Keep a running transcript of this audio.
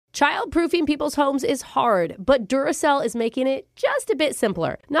Childproofing people's homes is hard, but Duracell is making it just a bit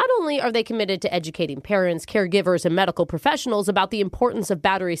simpler. Not only are they committed to educating parents, caregivers, and medical professionals about the importance of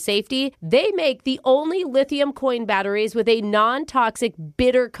battery safety, they make the only lithium coin batteries with a non-toxic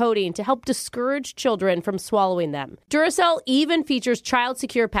bitter coating to help discourage children from swallowing them. Duracell even features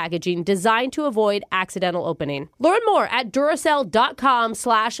child-secure packaging designed to avoid accidental opening. Learn more at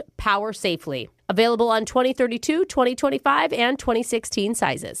Duracell.com/powersafely. Available on 2032, 2025, and 2016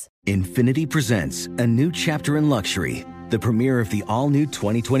 sizes. Infiniti presents a new chapter in luxury. The premiere of the all-new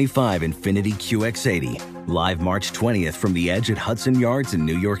 2025 Infiniti QX80. Live March 20th from the Edge at Hudson Yards in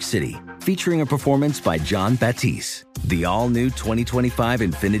New York City. Featuring a performance by John Batiste. The all-new 2025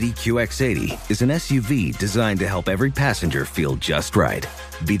 Infiniti QX80 is an SUV designed to help every passenger feel just right.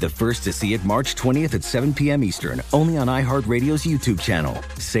 Be the first to see it March 20th at 7 p.m. Eastern, only on iHeartRadio's YouTube channel.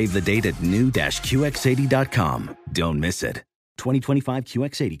 Save the date at new-QX80.com. Don't miss it. 2025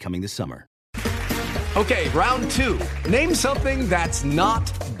 QX80 coming this summer. Okay, round two. Name something that's not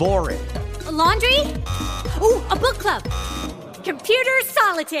boring. A laundry? Ooh, a book club. Computer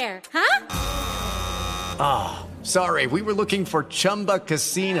solitaire, huh? Ah, sorry, we were looking for Chumba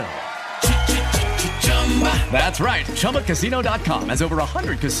Casino. That's right, ChumbaCasino.com has over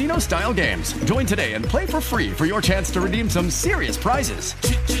 100 casino-style games. Join today and play for free for your chance to redeem some serious prizes.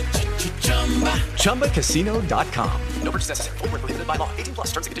 ChumbaCasino.com. No purchase necessary. Void where prohibited by law. 18+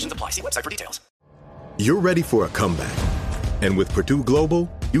 terms and conditions apply. See website for details. You're ready for a comeback. And with Purdue Global,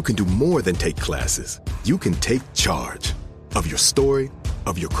 you can do more than take classes. You can take charge of your story,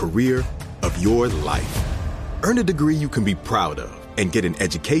 of your career, of your life. Earn a degree you can be proud of and get an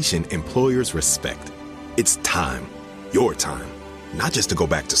education employers respect. It's time, your time, not just to go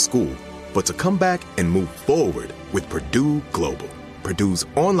back to school, but to come back and move forward with Purdue Global, Purdue's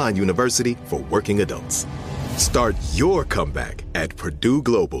online university for working adults. Start your comeback at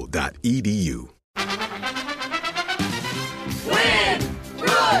purdueglobal.edu.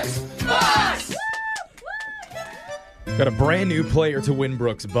 Got a brand new player to win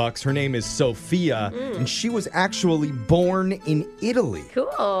Brooks Bucks. Her name is Sophia, and she was actually born in Italy.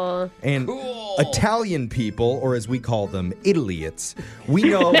 Cool. And Italian people, or as we call them, Italiots, we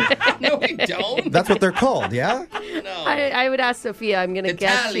know... No, we don't. That's what they're called, yeah? No. I would ask Sophia. I'm going to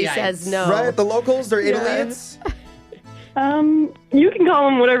guess she says no. Right? The locals, they're Italiots? You can call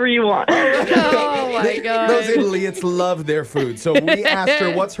them whatever you want. Oh, my God. Those Italiots love their food. So we asked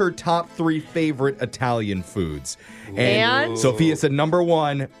her what's her top 3 favorite Italian foods. And Sophia said number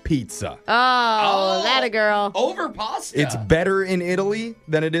 1, pizza. Oh, that a girl. Over pasta. It's better in Italy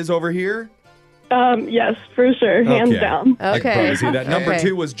than it is over here? Yes, for sure. Hands down. I can Okay. probably see that. Number Okay.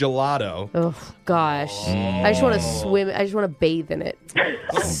 2 was gelato. Oh, gosh. I just want to swim. I just want to bathe in it.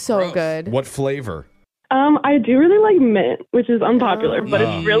 So gross. good. What flavor? I do really like mint, which is unpopular, but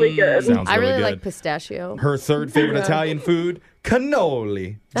it's really good. Sounds I really good. like pistachio. Her third favorite Italian food,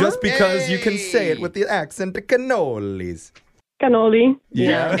 cannoli. Just because you can say it with the accent, the cannolis. Cannoli.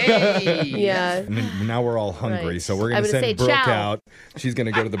 Yeah. Hey. Yeah. And now we're all hungry, Right. so we're I'm going to gonna send say Brooke ciao. out. She's going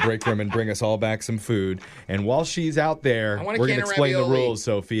to go to the break room and bring us all back some food. And while she's out there, I we're want a going to can of explain the ravioli. rules,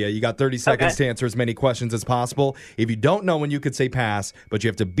 Sophia. You got 30 seconds to answer as many questions as possible. If you don't know when you could say pass, but you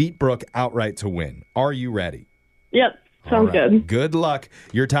have to beat Brooke outright to win. Are you ready? Yep, All sounds right. good. Good luck.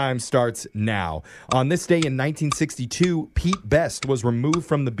 Your time starts now. On this day in 1962, Pete Best was removed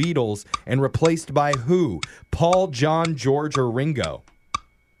from the Beatles and replaced by who? Paul, John, George, or Ringo?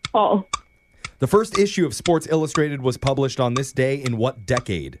 Paul. The first issue of Sports Illustrated was published on this day in what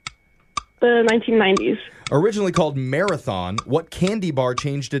decade? The 1990s. Originally called Marathon, what candy bar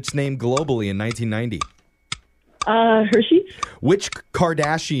changed its name globally in 1990? Hershey's. Which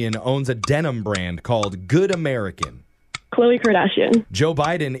Kardashian owns a denim brand called Good American? Khloe Kardashian. Joe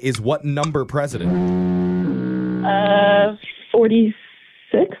Biden is what number president?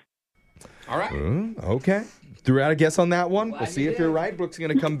 46. All right. Okay. Threw out a guess on that one. We'll see if you're right. Brooke's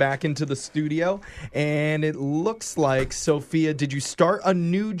going to come back into the studio. And it looks like, Sophia, did you start a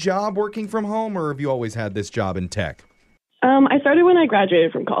new job working from home, or have you always had this job in tech? I started when I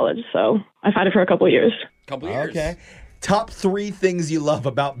graduated from college, so I've had it for a couple years. Couple years. Okay. Top 3 things you love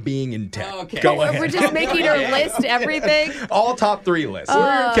about being in tech. Okay. Go ahead. We're just making her list everything. All top 3 lists.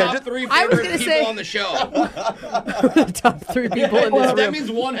 Top just- 3 I was favorite gonna people say- on the show. Top 3 people in this That room.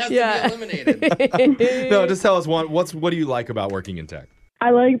 means one has Yeah. to be eliminated. No, just tell us what do you like about working in tech? I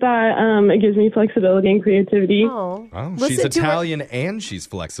like that it gives me flexibility and creativity. Oh, Oh, Listen she's to her- Italian and she's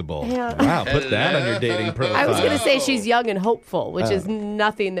flexible. Yeah. Wow, put that on your dating profile. I was going to say she's young and hopeful, which is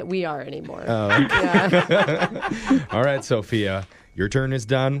nothing that we are anymore. Oh. Yeah. All right, Sophia. Your turn is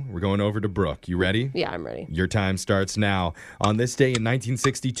done. We're going over to Brooke. You ready? Yeah, I'm ready. Your time starts now. On this day in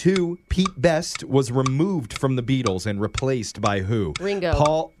 1962, Pete Best was removed from the Beatles and replaced by who?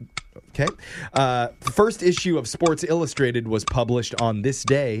 Ringo. Okay. The first issue of Sports Illustrated was published on this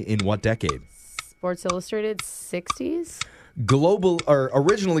day in what decade? Sports Illustrated, 60s?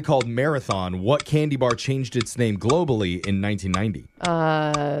 Originally called Marathon, what candy bar changed its name globally in 1990?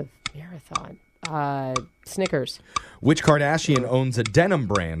 Marathon. Snickers. Which Kardashian owns a denim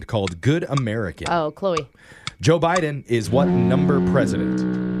brand called Good American? Oh, Chloe. Joe Biden is what number president?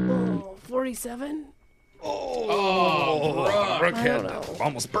 47? Brooke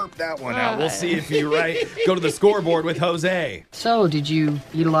almost burped that one out. We'll see if you're right. Go to the scoreboard with Jose. So, did you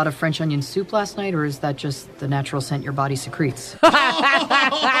eat a lot of French onion soup last night, or is that just the natural scent your body secretes?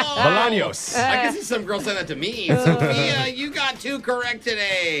 Bolaños. I can see some girls say that to me. Sophia, you got 2 correct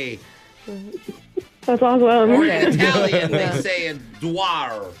today. That's awesome. Or in Italian, they say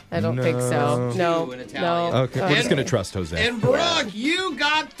Edouard. I don't think so. No. 2 in Italian. Okay, we're just going to trust Jose. And Brooke, you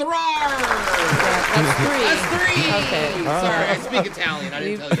got Thrar. That's 3. That's 3. Okay. Sorry, I speak Italian. I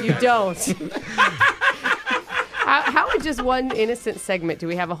didn't tell you. You don't. How in just one innocent segment do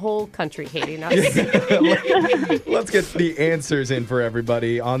we have a whole country hating us? Let's get the answers in for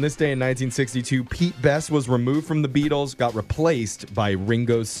everybody. On this day in 1962, Pete Best was removed from the Beatles, got replaced by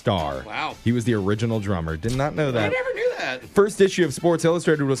Ringo Starr. Wow. He was the original drummer. Did not know that. I never knew that. First issue of Sports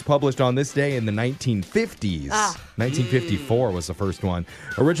Illustrated was published on this day in the 1950s. 1954 was the first one.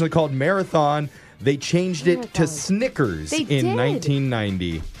 Originally called Marathon, they changed it to Snickers in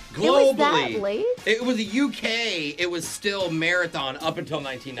 1990. Globally, It was that late? It was the UK. It was still Marathon up until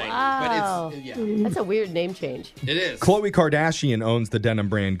 1990. Wow. But it's, That's a weird name change. it is. Khloe Kardashian owns the denim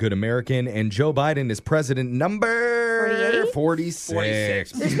brand Good American, and Joe Biden is president number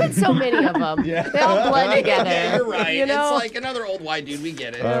 46. There's been so many of them. They all blend together. Yeah, you're right. You know? It's like another old white dude. We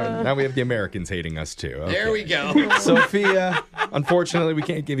get it. Now we have the Americans hating us too. Okay. There we go. Sophia, unfortunately, we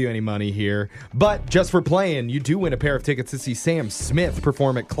can't give you any money here. But just for playing, you do win a pair of tickets to see Sam Smith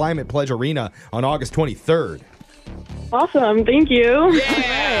perform at Climate Pledge Arena on August 23rd. Awesome. Thank you.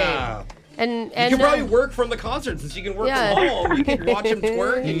 Yeah. And You can probably work from the concert since you can work from home. You can watch him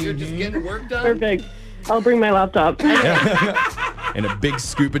twerk and you're just getting work done. Perfect. I'll bring my laptop. And a big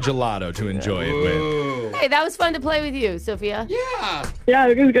scoop of gelato to enjoy it with. Hey, that was fun to play with you, Sophia. Yeah. Yeah,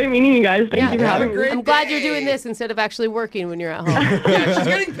 it was great meeting you guys. Thank you for having me. I'm glad you're doing this instead of actually working when you're at home. Yeah, she's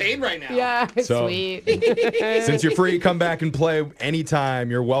getting paid right now. Yeah, So- sweet. Since you're free, come back and play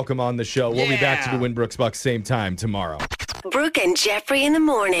anytime. You're welcome on the show. We'll be back to the Winbrooks Bucks same time tomorrow. Brooke and Jeffrey in the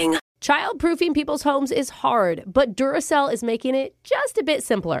morning. Childproofing people's homes is hard, but Duracell is making it just a bit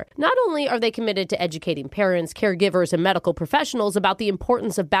simpler. Not only are they committed to educating parents, caregivers, and medical professionals about the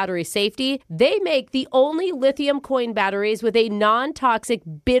importance of battery safety, they make the only lithium coin batteries with a non-toxic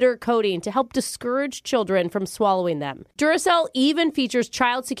bitter coating to help discourage children from swallowing them. Duracell even features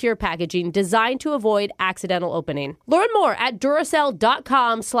child-secure packaging designed to avoid accidental opening. Learn more at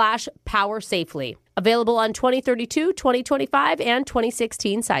Duracell.com/powersafely. Available on 2032, 2025, and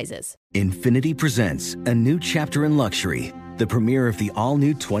 2016 sizes. Infinity presents a new chapter in luxury, the premiere of the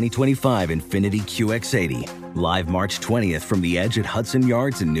all-new 2025 Infinity QX80, live March 20th from the Edge at Hudson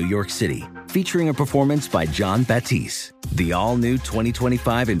Yards in New York City, featuring a performance by John Batisse. The all-new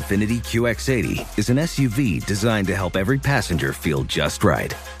 2025 Infinity QX80 is an SUV designed to help every passenger feel just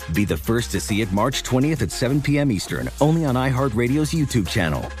right. Be the first to see it March 20th at 7 p.m. Eastern, only on iHeartRadio's YouTube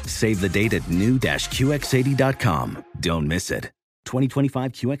channel. Save the date at new-QX80.com. Don't miss it.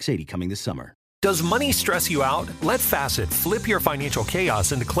 2025 QX80 coming this summer. Does money stress you out? Let Facet flip your financial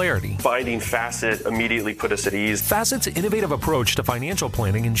chaos into clarity. Finding Facet immediately put us at ease. Facet's innovative approach to financial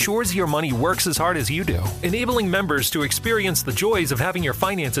planning ensures your money works as hard as you do, enabling members to experience the joys of having your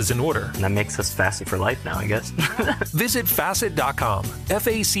finances in order. And that makes us Facet for life now, I guess. Visit Facet.com,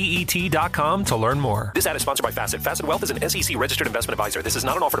 FACET.com to learn more. This ad is sponsored by Facet. Facet Wealth is an SEC registered investment advisor. This is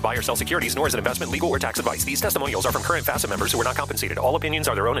not an offer to buy or sell securities, nor is it investment, legal, or tax advice. These testimonials are from current Facet members who are not compensated. All opinions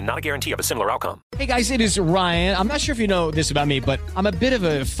are their own and not a guarantee of a similar outcome. Hey guys, it is Ryan. I'm not sure if you know this about me, but I'm a bit of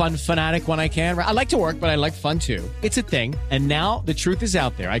a fun fanatic when I can. I like to work, but I like fun too. It's a thing. And now the truth is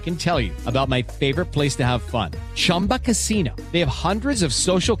out there. I can tell you about my favorite place to have fun. Chumba Casino. They have hundreds of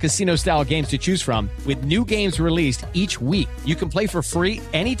social casino style games to choose from with new games released each week. You can play for free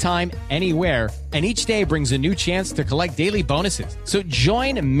anytime, anywhere. And each day brings a new chance to collect daily bonuses. So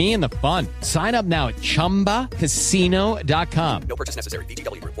join me in the fun. Sign up now at ChumbaCasino.com. No purchase necessary.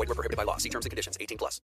 VGW Group. Void where prohibited by law. See terms and conditions. 18+.